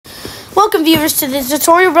welcome viewers to the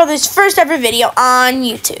Tutorial Brothers' first ever video on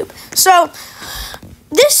YouTube. So,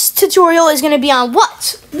 this tutorial is going to be on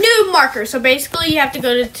what? Noob marker. So basically you have to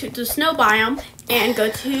go to the snow biome and go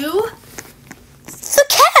to the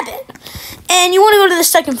cabin. And you want to go to the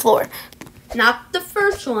second floor. not the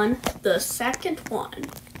first one, the second one.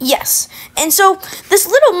 Yes. And so this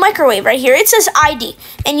little microwave right here, it says ID.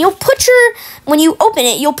 And you'll put your, when you open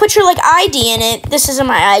it, you'll put your like ID in it. This isn't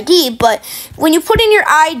my ID, but when you put in your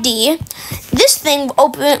ID, this thing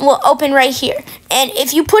will open right here. And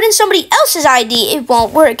if you put in somebody else's ID, it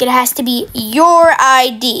won't work. It has to be your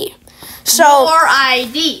ID. So your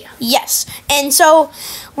ID. Yes. And so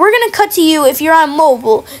we're going to cut to you if you're on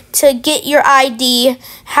mobile to get your ID,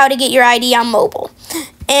 how to get your ID on mobile.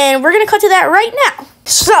 And we're going to cut to that right now.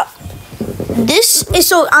 So, this is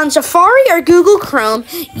so on Safari or Google Chrome,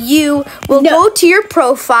 you will go to your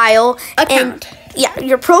profile account. And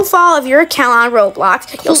your profile of your account on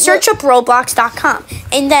Roblox. You'll search up roblox.com.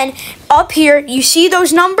 And then up here, you see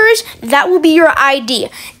those numbers? That will be your ID.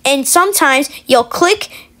 And sometimes you'll click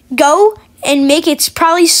go and make it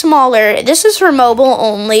probably smaller. This is for mobile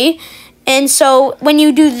only. And so when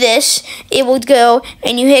you do this, it will go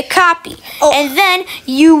and you hit copy. And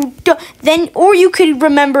then or you could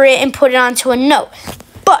remember it and put it onto a note.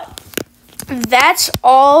 But that's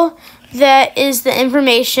all that is the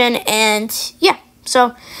information, and yeah.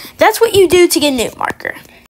 So that's what you do to get a noob marker.